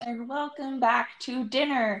and welcome back to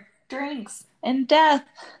Dinner, Drinks, and Death.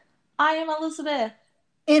 I am Elizabeth,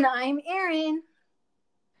 And I'm Erin.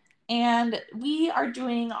 and we are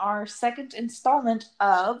doing our second installment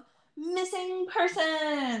of Missing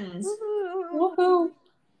Persons. Woo-hoo. Woohoo!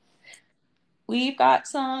 We've got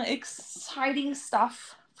some exciting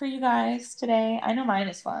stuff for you guys today. I know mine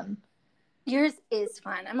is fun. Yours is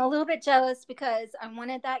fun. I'm a little bit jealous because I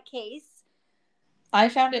wanted that case. I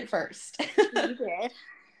found it first. You did.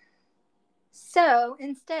 So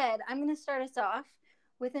instead, I'm going to start us off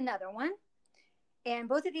with another one. And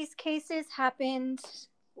both of these cases happened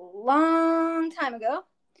a long time ago.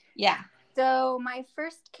 Yeah. So my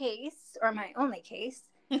first case, or my only case.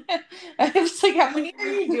 I was like, how many are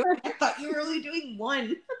you doing? I thought you were only doing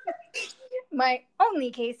one. My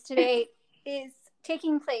only case today is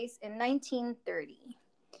taking place in 1930.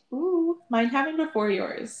 Ooh, mine happened before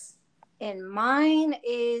yours. And mine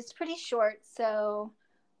is pretty short, so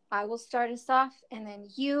I will start us off and then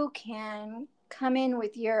you can come in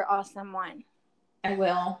with your awesome one. I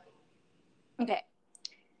will. Okay.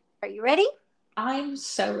 Are you ready? I'm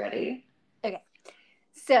so ready. Okay.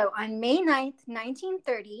 So on May 9th,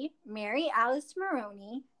 1930, Mary Alice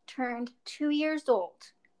Moroney turned 2 years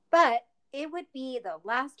old, but it would be the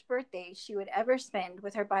last birthday she would ever spend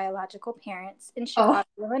with her biological parents in Chicago,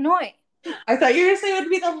 Illinois. I thought you were going to say it would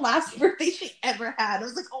be the last birthday she ever had. I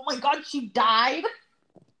was like, oh my God, she died.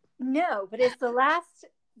 No, but it's the last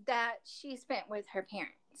that she spent with her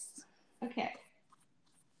parents. Okay.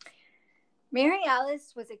 Mary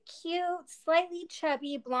Alice was a cute, slightly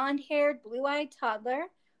chubby, blonde-haired, blue-eyed toddler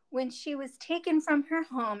when she was taken from her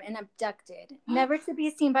home and abducted, never to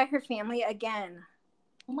be seen by her family again.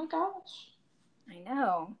 Oh my gosh. I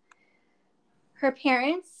know. Her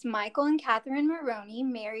parents, Michael and Catherine Moroney,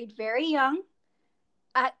 married very young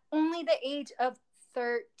at only the age of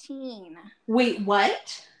 13. Wait,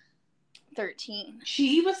 what? 13.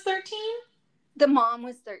 She was 13? The mom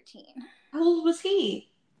was 13. How old was he?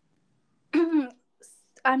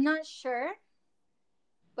 I'm not sure,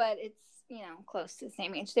 but it's, close to the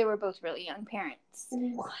same age. They were both really young parents.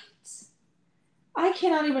 What? I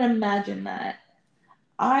cannot even imagine that.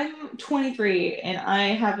 I'm 23 and I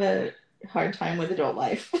have a hard time with adult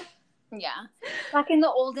life. Yeah. Back in the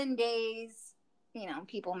olden days,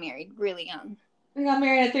 people married really young. We got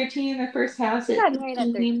married at 13, our first house We at got married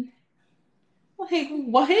at 13. Like,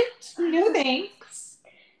 what? No thanks.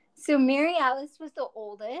 So Mary Alice was the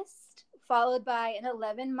oldest, followed by an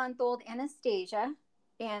 11-month-old Anastasia,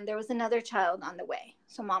 and there was another child on the way.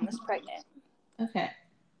 So mom was pregnant. Okay.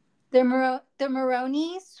 The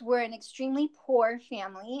Moronies were an extremely poor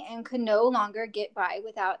family and could no longer get by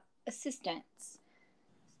without assistance.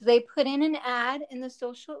 So they put in an ad in the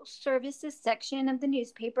social services section of the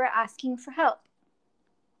newspaper asking for help.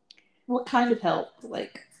 What kind of help?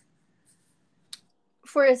 Like,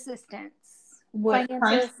 for assistance. what Financial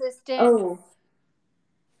kind? assistance. Oh.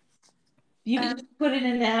 You can just put it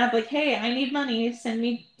in the app like, hey, I need money. Send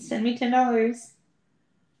me $10.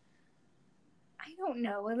 I don't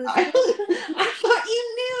know. I thought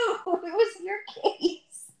you knew. It was your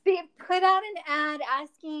case. They put out an ad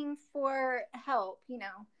asking for help,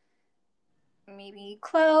 maybe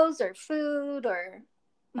clothes or food or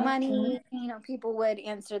money. Okay. People would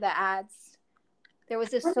answer the ads. There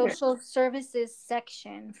was a social services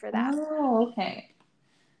section for that. Oh, okay.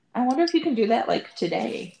 I wonder if you can do that like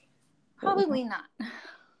today. Probably not.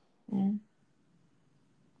 Mm.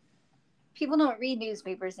 People don't read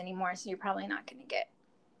newspapers anymore, so you're probably not going to get.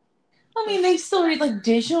 I mean, they still read like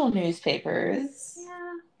digital newspapers.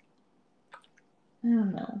 Yeah. I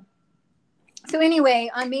don't know. So anyway,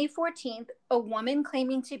 on May 14th, a woman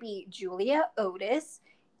claiming to be Julia Otis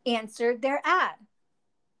answered their ad.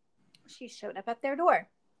 She showed up at their door.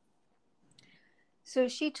 So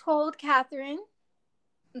she told Catherine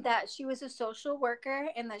that she was a social worker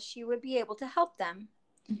and that she would be able to help them.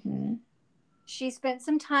 Mm-hmm. She spent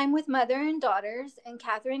some time with mother and daughters, and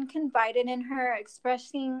Catherine confided in her,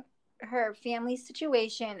 expressing her family's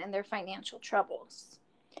situation and their financial troubles.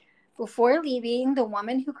 Before leaving, the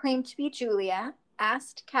woman who claimed to be Julia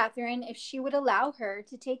asked Catherine if she would allow her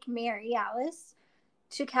to take Mary Alice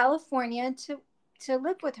to California to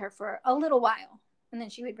live with her for a little while, and then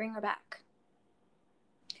she would bring her back.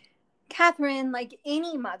 Catherine, like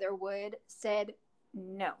any mother would, said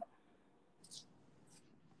no.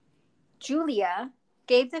 Julia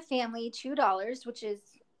gave the family $2, which is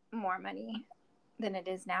more money than it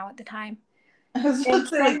is now at the time. I was supposed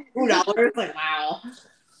to say like $2. Like, wow.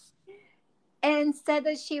 And said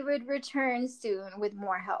that she would return soon with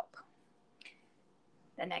more help.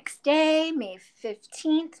 The next day, May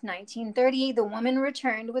 15th, 1930, the woman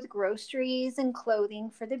returned with groceries and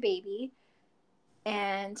clothing for the baby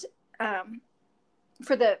and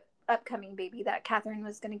for the upcoming baby that Catherine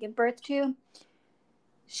was going to give birth to.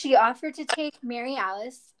 She offered to take Mary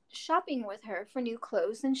Alice shopping with her for new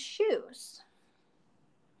clothes and shoes.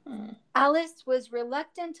 Alice was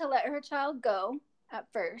reluctant to let her child go at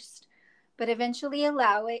first, but eventually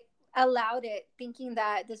allowed it, thinking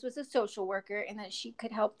that this was a social worker and that she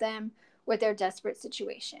could help them with their desperate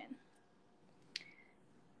situation.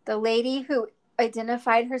 The lady, who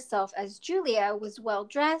identified herself as Julia, was well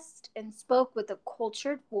dressed and spoke with a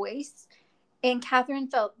cultured voice, and Catherine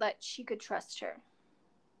felt that she could trust her.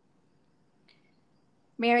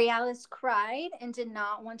 Mary Alice cried and did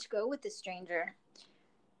not want to go with the stranger,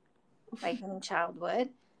 like any child would.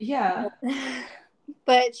 Yeah.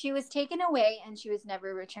 But she was taken away and she was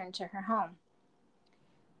never returned to her home.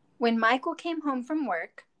 When Michael came home from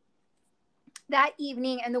work that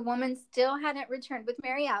evening and the woman still hadn't returned with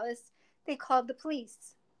Mary Alice, they called the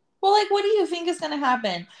police. Well, like, what do you think is going to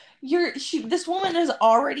happen? This woman has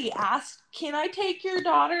already asked, can I take your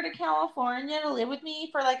daughter to California to live with me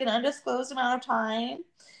for like an undisclosed amount of time?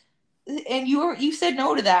 And you said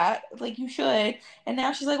no to that, like you should. And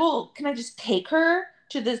now she's like, well, can I just take her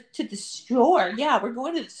to the store? Yeah, we're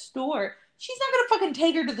going to the store. She's not going to fucking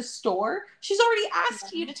take her to the store. She's already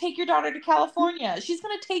asked you to take your daughter to California. She's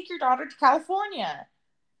going to take your daughter to California.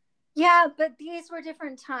 Yeah, but these were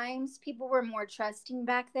different times. People were more trusting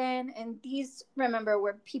back then. And these, remember,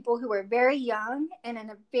 were people who were very young and in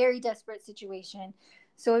a very desperate situation.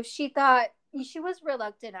 So if she thought, she was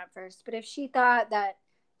reluctant at first, but if she thought that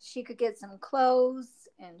she could get some clothes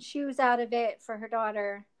and shoes out of it for her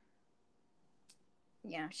daughter,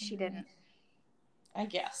 yeah, she didn't. I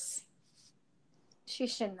guess. She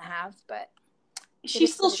shouldn't have, but... She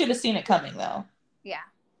still should have seen it coming, though. Yeah.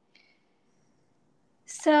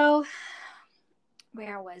 So,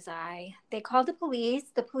 where was I? They called the police.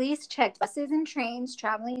 The police checked buses and trains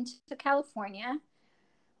traveling to California,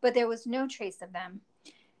 but there was no trace of them.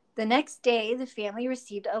 The next day, the family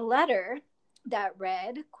received a letter that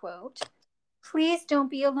read, quote, "Please don't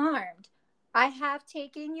be alarmed. I have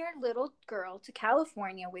taken your little girl to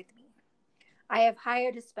California with me. I have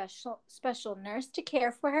hired a special nurse to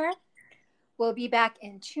care for her. We'll be back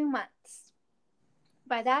in 2 months.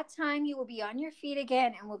 By that time, you will be on your feet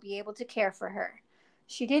again and will be able to care for her.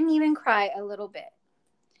 She didn't even cry a little bit.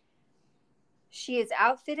 She is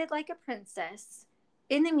outfitted like a princess.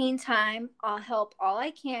 In the meantime, I'll help all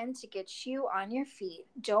I can to get you on your feet.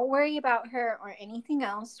 Don't worry about her or anything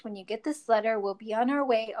else. When you get this letter, we'll be on our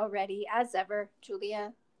way already, as ever,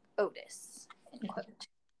 Julia Otis." End quote.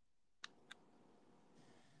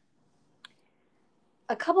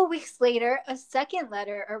 A couple weeks later, a second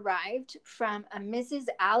letter arrived from a Mrs.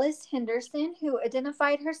 Alice Henderson, who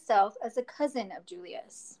identified herself as a cousin of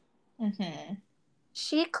Julia's. Mm-hmm.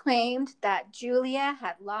 She claimed that Julia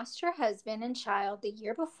had lost her husband and child the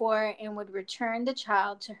year before and would return the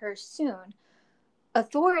child to her soon.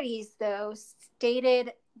 Authorities, though,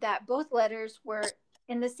 stated that both letters were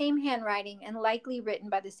in the same handwriting and likely written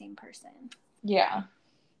by the same person. Yeah.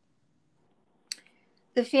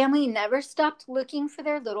 The family never stopped looking for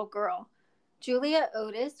their little girl. Julia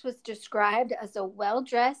Otis was described as a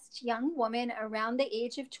well-dressed young woman around the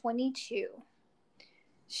age of 22.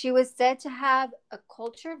 She was said to have a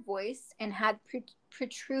cultured voice and had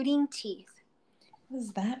protruding teeth. What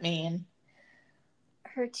does that mean?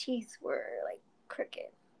 Her teeth were like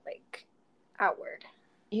crooked, like outward.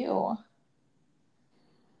 Ew.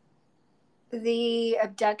 The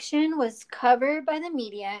abduction was covered by the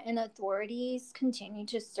media and authorities continued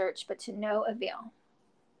to search, but to no avail.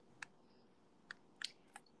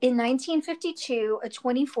 In 1952, a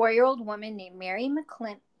 24-year-old woman named Mary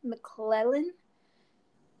McClellan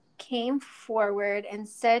came forward and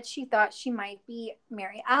said she thought she might be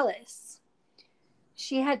Mary Alice.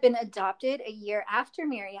 She had been adopted a year after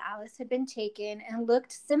Mary Alice had been taken and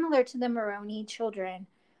looked similar to the Moroney children.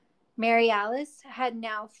 Mary Alice had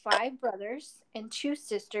now 5 brothers and 2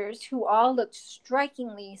 sisters who all looked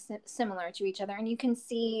strikingly similar to each other. And you can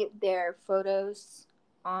see their photos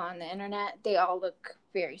on the internet. They all look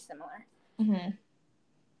very similar. Mm-hmm.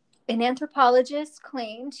 An anthropologist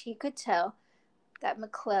claimed he could tell that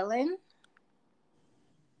McClellan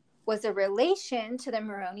was a relation to the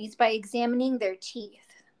Moroneys by examining their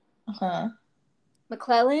teeth. Uh-huh.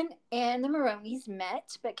 McClellan and the Moroneys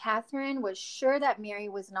met, but Catherine was sure that Mary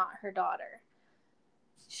was not her daughter.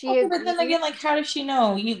 Okay, but then again, like, how does she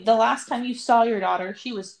know? The last time you saw your daughter,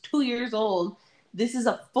 she was 2 years old. This is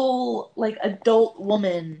a full, like, adult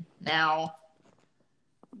woman now.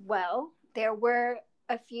 Well, there were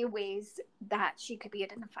a few ways that she could be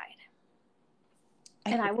identified.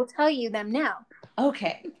 And I will tell you them now.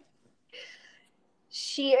 Okay.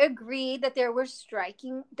 She agreed that there was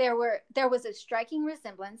a striking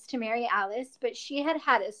resemblance to Mary Alice, but she had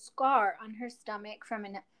had a scar on her stomach from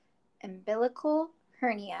an umbilical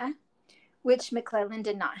hernia, which McClellan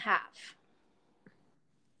did not have.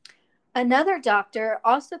 Another doctor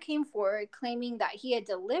also came forward claiming that he had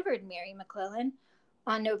delivered Mary McClellan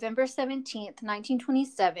on November 17th,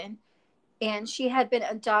 1927, and she had been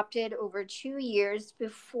adopted over 2 years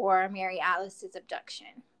before Mary Alice's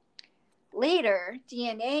abduction. Later,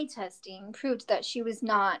 DNA testing proved that she was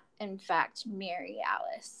not, in fact, Mary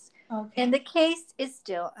Alice. Okay. And the case is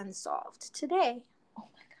still unsolved today. Oh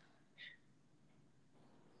my gosh.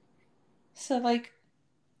 So, like,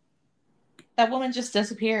 that woman just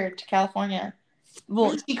disappeared to California.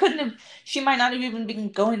 Well, she might not have even been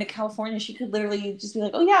going to California. She could literally just be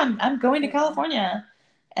like, oh yeah, I'm going to California.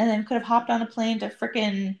 And then could have hopped on a plane to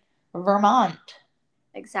frickin' Vermont.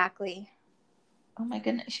 Exactly. Oh my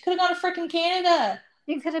goodness. She could have gone to frickin' Canada.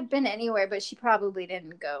 She could have been anywhere, but she probably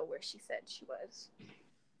didn't go where she said she was.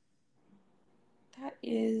 That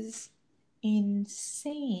is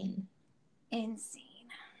insane. Insane.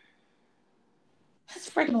 That's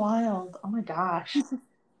freaking wild. Oh my gosh.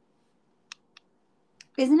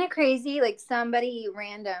 Isn't it crazy? Like, somebody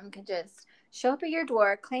random could just show up at your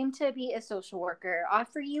door, claim to be a social worker,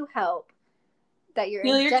 offer you help that you're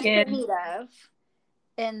in desperate need of,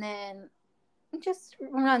 and then just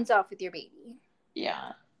runs off with your baby.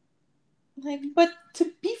 Yeah. Like, but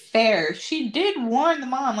to be fair, she did warn the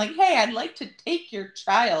mom, like, hey, I'd like to take your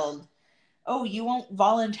child. Oh, you won't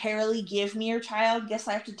voluntarily give me your child? Guess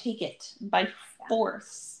I have to take it by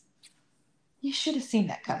force. You should have seen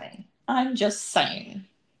that coming. I'm just saying.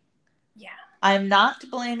 Yeah. I'm not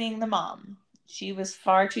blaming the mom. She was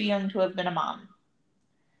far too young to have been a mom.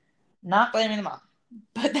 Not blaming the mom.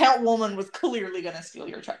 But that woman was clearly going to steal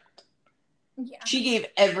your child. Yeah. She gave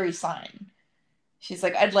every sign. She's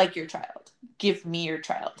like, I'd like your child. Give me your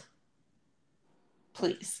child.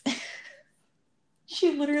 Please.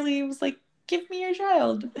 She literally was like, give me your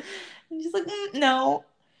child. And she's like, no.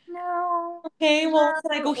 No. Okay, well,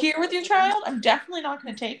 can I go here with your child? I'm definitely not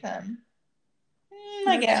going to take them.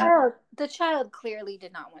 I guess. The child clearly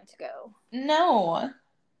did not want to go. No. Oh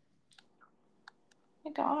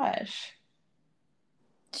my gosh.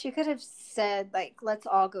 She could have said, like, let's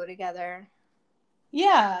all go together.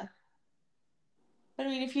 Yeah. But I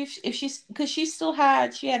mean, if she's, because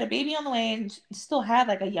she had a baby on the way and still had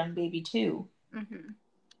like a young baby too. Mm-hmm.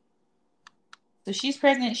 So she's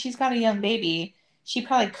pregnant, she's got a young baby. She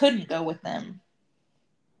probably couldn't go with them.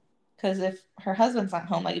 Because if her husband's not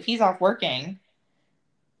home, like if he's off working,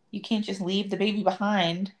 you can't just leave the baby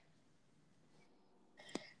behind.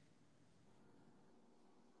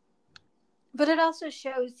 But it also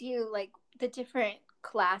shows you, like, the different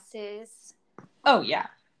classes. Oh, yeah.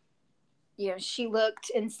 You know, she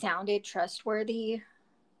looked and sounded trustworthy.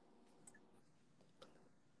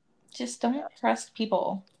 Just don't trust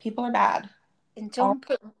people. People are bad. And don't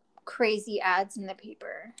put crazy ads in the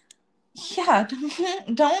paper. Yeah,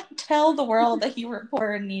 don't tell the world that you were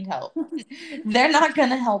poor and need help. They're not going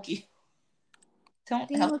to help you.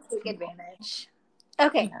 Don't help. Take advantage.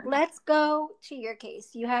 Okay, let's go to your case.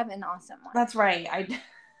 You have an awesome one. That's right.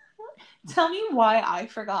 Tell me why I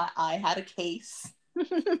forgot I had a case.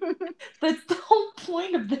 That's the whole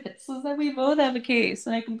point of this, is that we both have a case,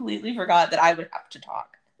 and I completely forgot that I would have to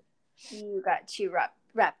talk. You got too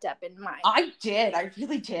wrapped up in mine. I did. I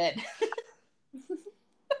really did.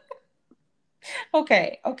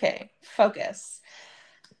 Okay. Focus.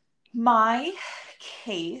 My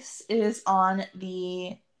case is on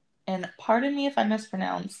and pardon me if I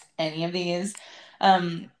mispronounce any of these,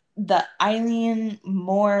 the Eilaen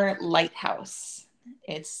Mor Lighthouse.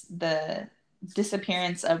 It's the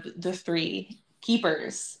disappearance of the 3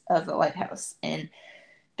 keepers of the lighthouse, and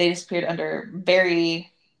they disappeared under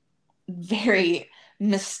very, very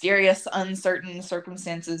mysterious, uncertain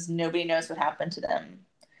circumstances. Nobody knows what happened to them,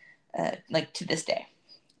 like to this day.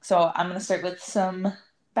 So I'm going to start with some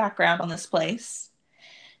background on this place.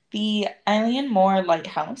 The Eilaen Mor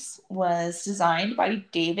Lighthouse was designed by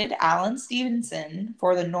David Allen Stevenson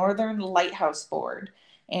for the Northern Lighthouse Board,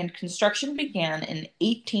 and construction began in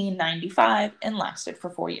 1895 and lasted for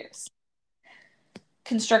 4 years.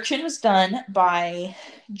 Construction was done by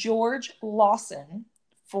George Lawson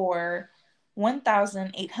for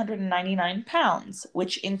 £1,899,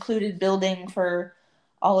 which included building for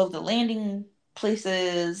all of the landing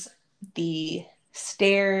places, the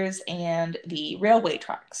stairs, and the railway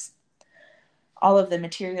tracks. All of the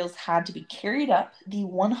materials had to be carried up the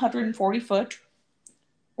 140-foot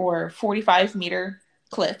or 45-meter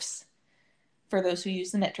cliffs for those who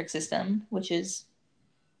use the metric system, which is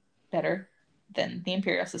better than the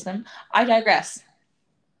imperial system. I digress.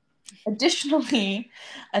 Additionally,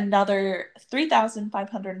 another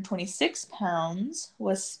 3,526 pounds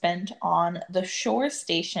was spent on the shore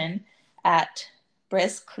station at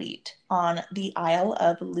Brescleet on the Isle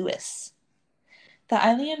of Lewis. The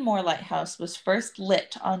Eilaen Mor Lighthouse was first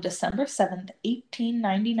lit on December 7th,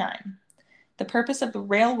 1899. The purpose of the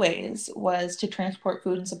railways was to transport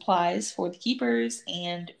food and supplies for the keepers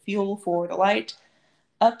and fuel for the light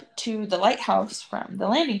up to the lighthouse from the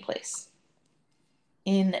landing place.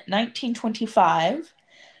 In 1925,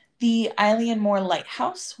 the Eilaen Mor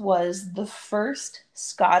Lighthouse was the first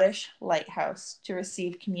Scottish lighthouse to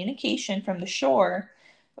receive communication from the shore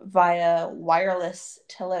via wireless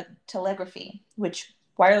telegraphy, which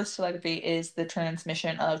wireless telegraphy is the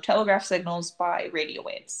transmission of telegraph signals by radio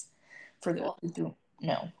waves. For those who don't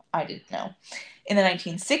know, I didn't know. In the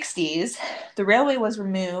 1960s, the railway was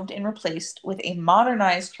removed and replaced with a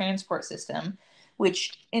modernized transport system,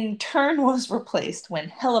 which in turn was replaced when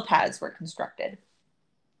helipads were constructed.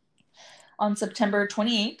 On September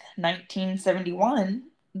 28, 1971,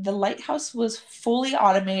 the lighthouse was fully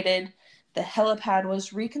automated. The helipad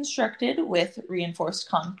was reconstructed with reinforced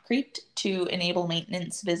concrete to enable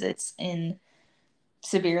maintenance visits in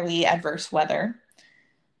severely adverse weather.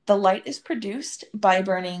 The light is produced by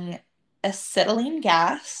burning acetylene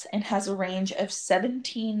gas and has a range of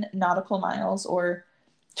 17 nautical miles, or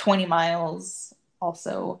 20 miles,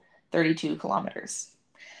 also 32 kilometers.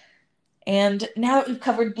 And now that we've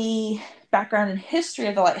covered the background and history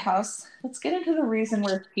of the lighthouse, let's get into the reason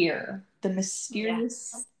we're here, the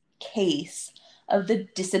mysterious case of the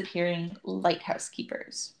disappearing lighthouse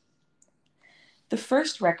keepers. The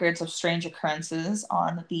first records of strange occurrences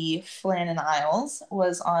on the Flannan Isles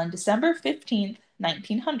was on December 15th,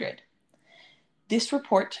 1900. This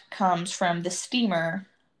report comes from the steamer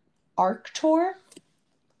Arctur,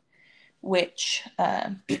 which,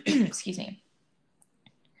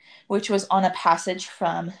 which was on a passage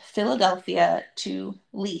from Philadelphia to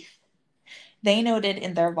Leith. They noted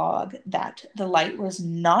in their log that the light was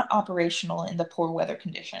not operational in the poor weather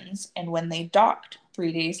conditions, and when they docked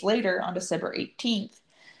 3 days later on December 18th,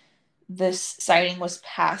 this sighting was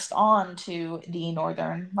passed on to the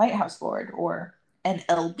Northern Lighthouse Board, or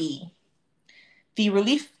NLB. The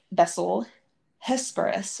relief vessel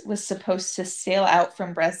Hesperus was supposed to sail out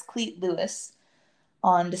from Brescleet Lewis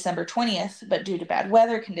on December 20th, but due to bad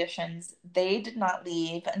weather conditions, they did not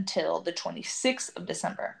leave until the 26th of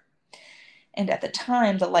December. And at the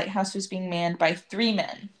time, the lighthouse was being manned by 3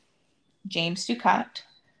 men, James Ducat,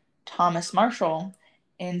 Thomas Marshall,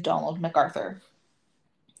 and Donald MacArthur.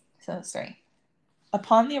 So that's 3.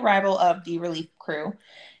 Upon the arrival of the relief crew,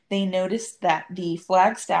 they noticed that the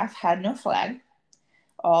flagstaff had no flag.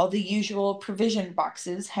 All the usual provision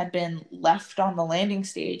boxes had been left on the landing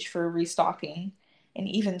stage for restocking, and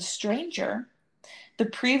even stranger, the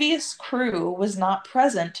previous crew was not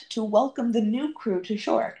present to welcome the new crew to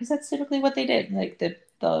shore, because that's typically what they did. Like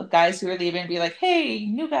the guys who were leaving would be like, "Hey,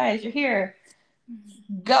 new guys, you're here.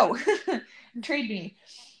 Go. Trade me."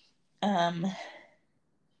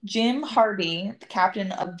 Jim Hardy, the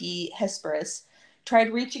captain of the Hesperus,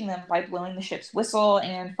 tried reaching them by blowing the ship's whistle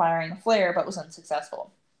and firing a flare, but was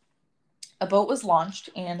unsuccessful. A boat was launched,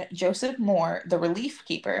 and Joseph Moore, the relief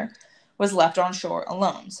keeper, was left on shore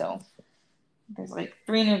alone. So there's like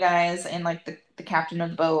 3 new guys and like the captain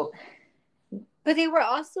of the boat. But they were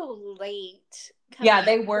also late. Yeah,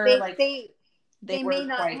 they were they may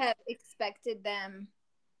not have expected them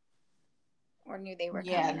or knew they were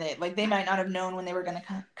coming. Yeah, they might not have known when they were going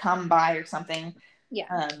to come by or something.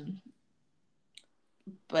 Yeah.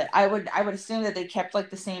 But I would assume that they kept like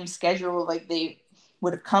the same schedule, like they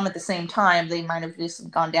would have come at the same time. They might have just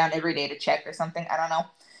gone down every day to check or something. I don't know.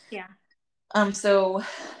 Yeah. So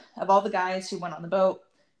of all the guys who went on the boat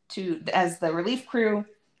as the relief crew,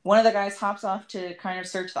 one of the guys hops off to kind of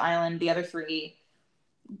search the island. The other 3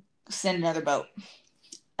 send another boat,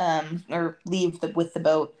 or leave with the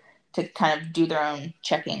boat to kind of do their own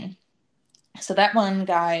checking. So that one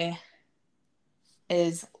guy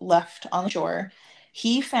is left on the shore.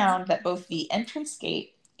 He found that both the entrance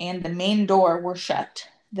gate and the main door were shut.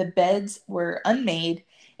 The beds were unmade,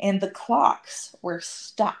 and the clocks were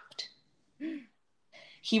stopped.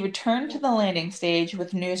 He returned to the landing stage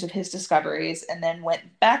with news of his discoveries and then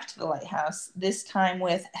went back to the lighthouse, this time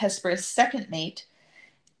with Hesperus' second mate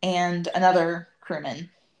and another crewman.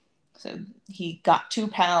 So he got 2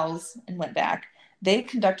 pals and went back. They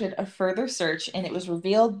conducted a further search, and it was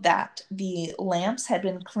revealed that the lamps had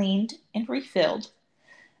been cleaned and refilled.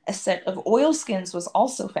 A set of oilskins was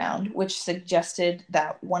also found, which suggested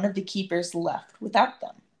that one of the keepers left without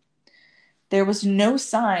them. There was no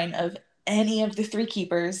sign of any of the 3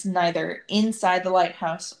 keepers, neither inside the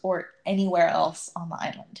lighthouse or anywhere else on the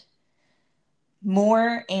island.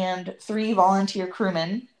 Moore and 3 volunteer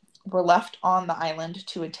crewmen were left on the island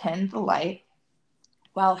to attend the light,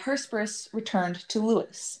 while Hesperus returned to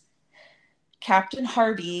Lewis. Captain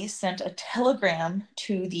Harvey sent a telegram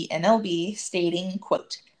to the NLB stating,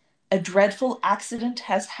 quote, "A dreadful accident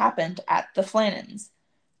has happened at the Flannans.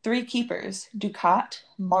 3 keepers, Ducat,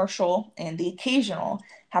 Marshall, and the Occasional,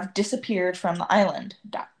 have disappeared from the island. ...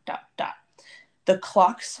 The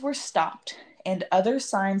clocks were stopped, and other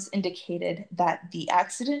signs indicated that the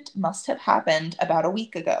accident must have happened about a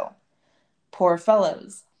week ago. Poor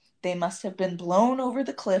fellows. They must have been blown over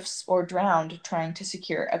the cliffs or drowned trying to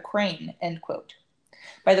secure a crane," end quote.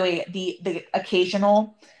 By the way, the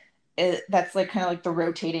Occasional, that's like kind of like the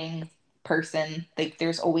rotating person. Like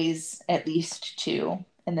there's always at least 2,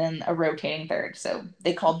 and then a rotating third. So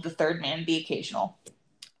they called the third man the Occasional.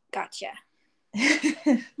 Gotcha.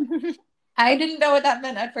 I didn't know what that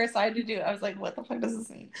meant at first. I had to do it. I was like, what the fuck does this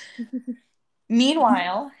mean?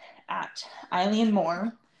 Meanwhile, at Eilaen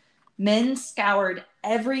Mor, men scoured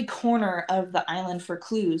every corner of the island for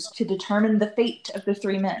clues to determine the fate of the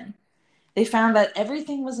 3 men. They found that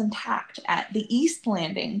everything was intact at the east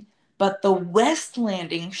landing, but the west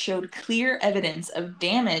landing showed clear evidence of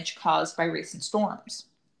damage caused by recent storms.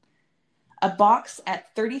 A box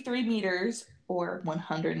at 33 meters, or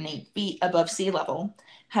 108 feet above sea level,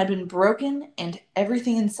 had been broken and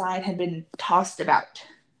everything inside had been tossed about.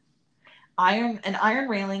 An iron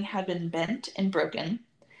railing had been bent and broken.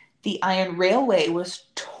 The iron railway was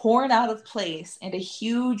torn out of place and a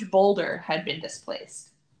huge boulder had been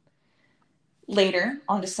displaced. Later,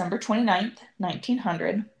 on December 29th,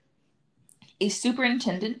 1900, a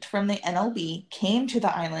superintendent from the NLB came to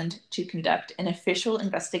the island to conduct an official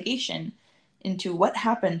investigation into what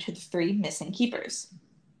happened to the 3 missing keepers.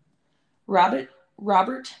 Robert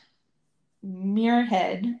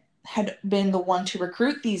Muirhead had been the one to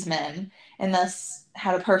recruit these men and thus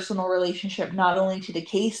had a personal relationship not only to the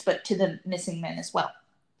case but to the missing men as well.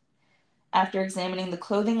 After examining the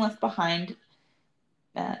clothing left behind,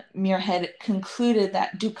 Muirhead concluded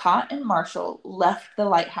that Ducat and Marshall left the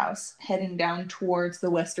lighthouse heading down towards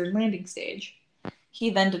the western landing stage.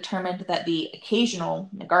 He then determined that the Occasional,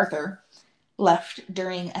 MacArthur, left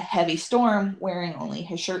during a heavy storm wearing only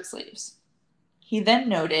his shirt sleeves. He then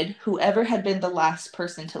noted whoever had been the last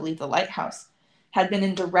person to leave the lighthouse had been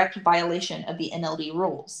in direct violation of the NLD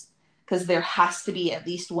rules, because there has to be at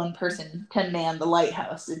least one person to man the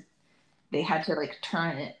lighthouse. They had to like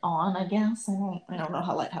turn it on, I guess. I don't know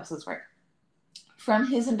how lighthouses work. From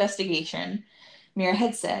his investigation,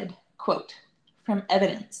 Muirhead said, quote, "From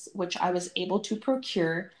evidence which I was able to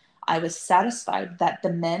procure, I was satisfied that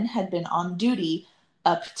the men had been on duty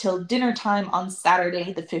up till dinner time on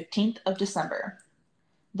Saturday, the 15th of December,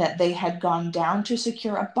 that they had gone down to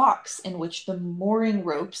secure a box in which the mooring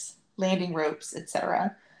ropes, landing ropes,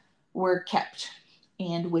 etc., were kept,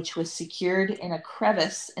 and which was secured in a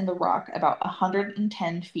crevice in the rock about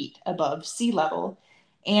 110 feet above sea level,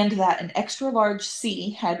 and that an extra-large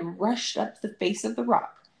sea had rushed up the face of the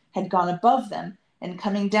rock, had gone above them, and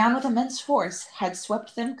coming down with immense force, had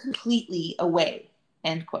swept them completely away,"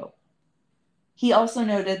 end quote. He also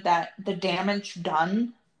noted that the damage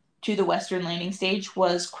done to the western landing stage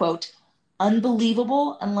was, quote,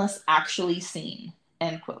 "unbelievable unless actually seen,"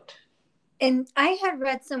 end quote. And I had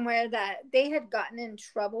read somewhere that they had gotten in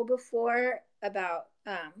trouble before about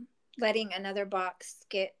letting another box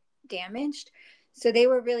get damaged. So they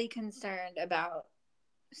were really concerned about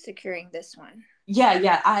securing this one. Yeah,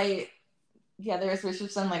 there's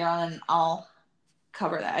research done later on, and I'll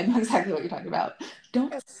cover that. I know exactly what you're talking about.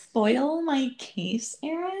 Don't spoil my case,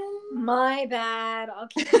 Erin. My bad. I'll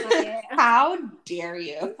keep quiet. How dare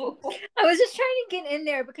you? I was just trying to get in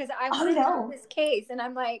there because I wanted to know this case, and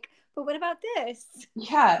I'm like, but what about this?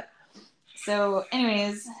 Yeah. So,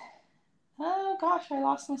 anyways, oh gosh, I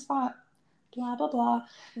lost my spot. Blah blah blah.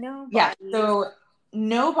 No. Yeah. So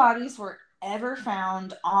no bodies were ever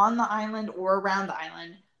found on the island or around the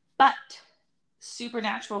island, but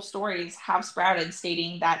supernatural stories have sprouted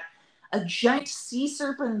stating that a giant sea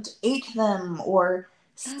serpent ate them, or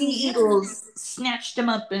sea eagles snatched them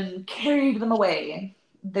up and carried them away.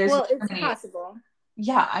 It's possible.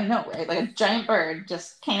 Yeah, I know, right? Like a giant bird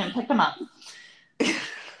just came and picked them up.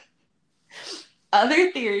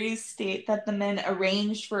 Other theories state that the men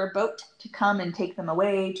arranged for a boat to come and take them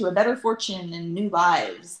away to a better fortune and new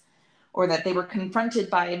lives, or that they were confronted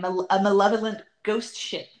by a malevolent ghost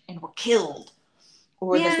ship and were killed,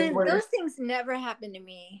 or that they Man, were. those things never happen to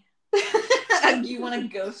me. You want a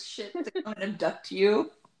ghost ship to come and abduct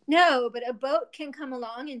you? No, but a boat can come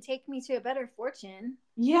along and take me to a better fortune.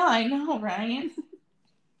 Yeah, I know, right?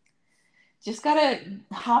 Just gotta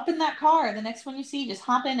hop in that car. The next one you see, just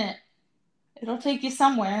hop in it. It'll take you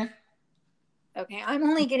somewhere. Okay, I'm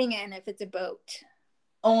only getting in if it's a boat.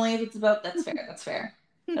 Only if it's a boat. That's fair. That's fair.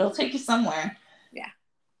 It'll take you somewhere. Yeah.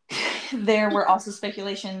 There were also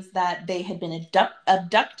speculations that they had been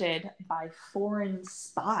abducted by foreign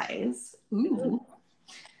spies. Ooh.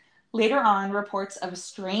 Later on, reports of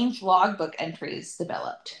strange logbook entries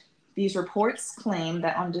developed. These reports claim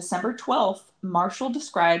that on December 12th, Marshall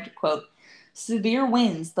described, quote, severe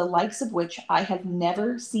winds, the likes of which I have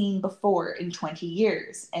never seen before in 20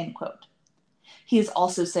 years, end quote. He is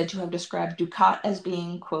also said to have described Ducat as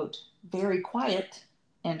being, quote, very quiet,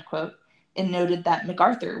 end quote, and noted that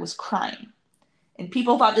MacArthur was crying. And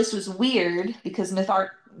people thought this was weird because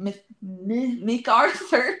MacArthur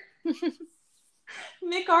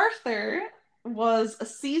MacArthur was a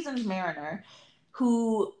seasoned mariner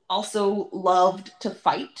who also loved to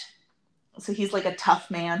fight. So he's like a tough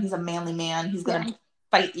man. He's a manly man. He's going to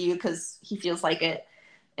fight you because he feels like it.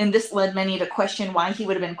 And this led many to question why he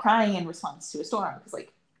would have been crying in response to a storm. Because,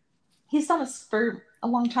 like, he's done this for a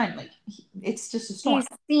long time. Like, it's just a storm. He's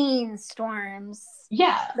seen storms.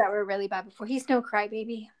 Yeah. That were really bad before. He's no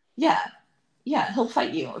crybaby. Yeah. Yeah, he'll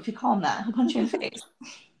fight you if you call him that. He'll punch you in the face.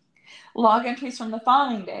 Log entries from the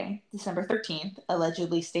following day, December 13th,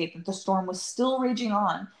 allegedly state that the storm was still raging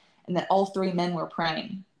on and that all three men were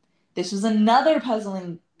praying. This was another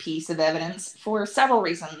puzzling piece of evidence for several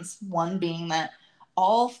reasons. One being that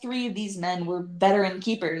all three of these men were veteran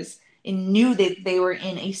keepers and knew that they were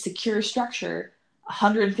in a secure structure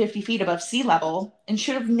 150 feet above sea level and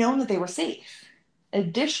should have known that they were safe.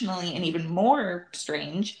 Additionally, and even more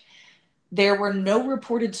strange, there were no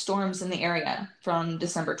reported storms in the area from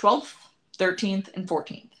December 12th, 13th, and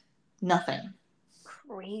 14th. Nothing.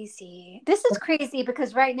 Crazy. This is crazy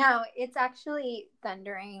because right now it's actually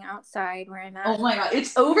thundering outside where I'm at. Oh my god,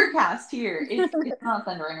 it's overcast here. It's not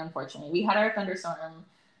thundering, unfortunately. We had our thunderstorm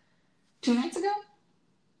 2 nights ago.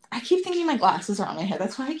 I keep thinking my glasses are on my head.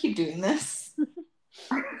 That's why I keep doing this.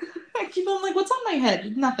 I'm like, what's on my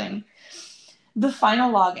head? Nothing. The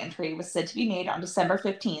final log entry was said to be made on December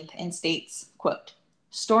 15th and states, quote,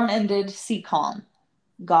 storm ended, sea calm.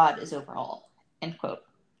 God is over all, end quote.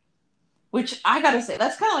 Which I gotta say,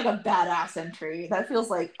 that's kind of like a badass entry. That feels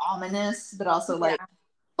like ominous, but also like,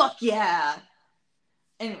 fuck yeah.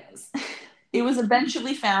 Anyways, it was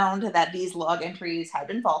eventually found that these log entries had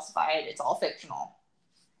been falsified. It's all fictional.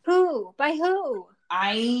 Who? By who?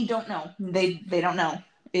 I don't know. They don't know.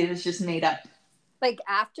 It was just made up. Like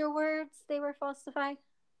afterwards they were falsified?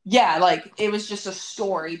 Yeah, like it was just a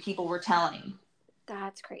story people were telling.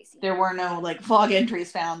 That's crazy. There were no like log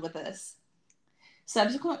entries found with this.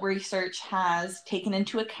 Subsequent research has taken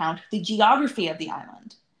into account the geography of the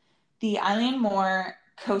island. The Eilaen Mor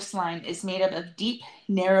coastline is made up of deep,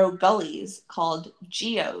 narrow gullies called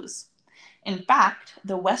geos. In fact,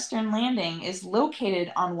 the western landing is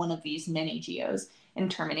located on one of these many geos and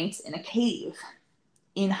terminates in a cave.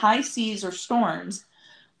 In high seas or storms,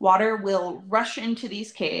 water will rush into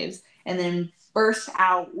these caves and then burst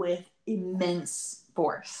out with immense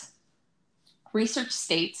force. Research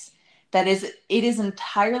states that it is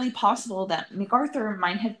entirely possible that MacArthur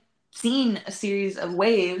might have seen a series of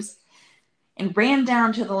waves and ran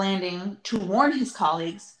down to the landing to warn his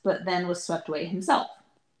colleagues, but then was swept away himself.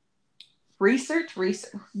 Recent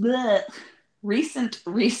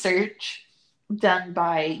research done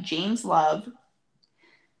by James Love,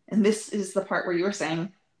 and this is the part where you were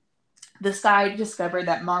saying, this guy discovered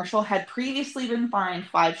that Marshall had previously been fined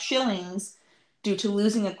 5 shillings due to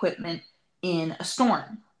losing equipment in a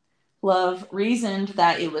storm. Love reasoned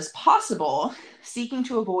that it was possible, seeking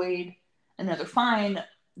to avoid another fine,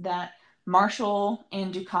 that Marshall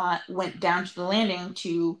and Ducat went down to the landing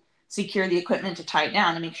to secure the equipment to tie it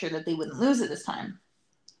down and make sure that they wouldn't lose it this time.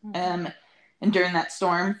 And during that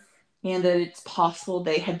storm, and that it's possible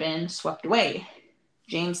they had been swept away.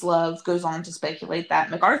 James Love goes on to speculate that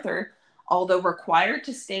MacArthur, although required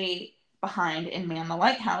to stay behind and man the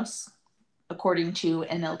lighthouse, according to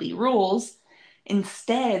NLB rules,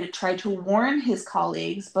 instead tried to warn his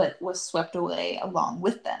colleagues but was swept away along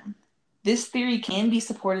with them. This theory can be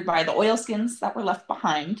supported by the oilskins that were left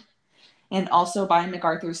behind and also by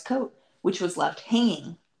MacArthur's coat, which was left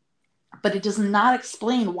hanging. But it does not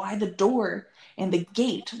explain why the door and the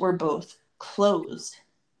gate were both closed.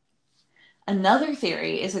 Another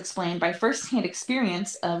theory is explained by first-hand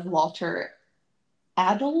experience of Walter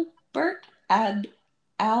Adalbert.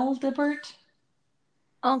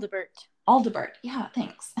 Aldebert. Yeah,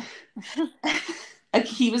 thanks.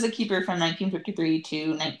 He was a keeper from 1953 to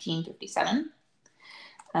 1957.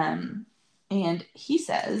 And he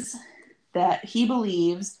says that he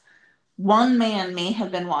believes one man may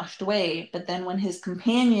have been washed away, but then when his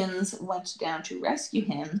companions went down to rescue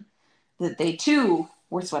him, that they too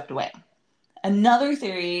were swept away. Another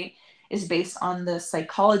theory is based on the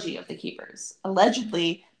psychology of the keepers.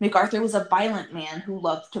 Allegedly, MacArthur was a violent man who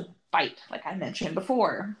loved to fight, like I mentioned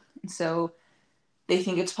before. And so they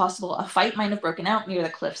think it's possible a fight might have broken out near the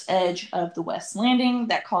cliff's edge of the West Landing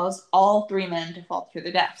that caused all three men to fall to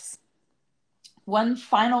their deaths. One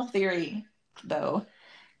final theory, though,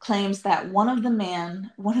 claims that one of the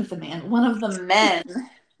men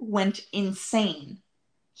went insane.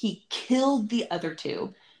 He killed the other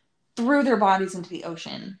two, threw their bodies into the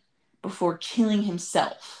ocean before killing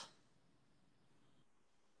himself.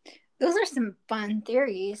 Those are some fun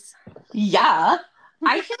theories. Yeah.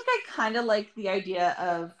 I think I kind of like the idea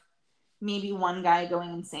of maybe one guy going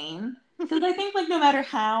insane. Because I think, like, no matter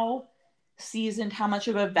how seasoned, how much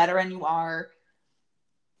of a veteran you are,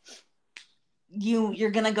 you're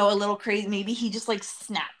gonna go a little crazy. Maybe he just, like,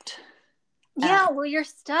 snapped. Yeah, well, you're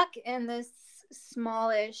stuck in this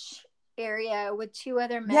smallish area with two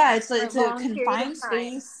other men. Yeah, it's a confined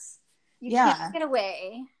space. You can't get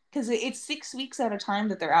away. Because it's 6 weeks at a time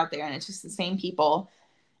that they're out there, and it's just the same people.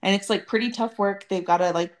 And it's, like, pretty tough work. They've got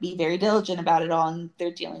to, like, be very diligent about it all, and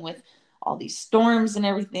they're dealing with all these storms and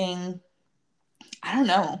everything. I don't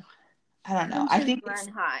know. I think run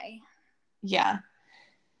high. Yeah.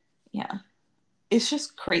 It's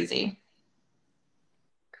just crazy.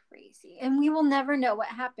 And we will never know what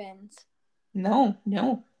happens. No.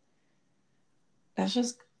 That's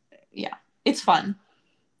just, yeah. It's fun.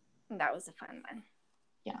 That was a fun one.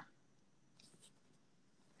 Yeah.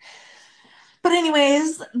 But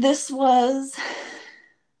anyways, this was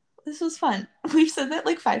fun. We've said that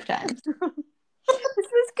like 5 times. This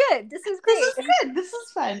was good. This was great. This is good. This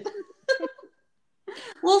was fun.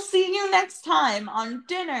 We'll see you next time on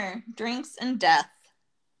Dinner, Drinks, and Death.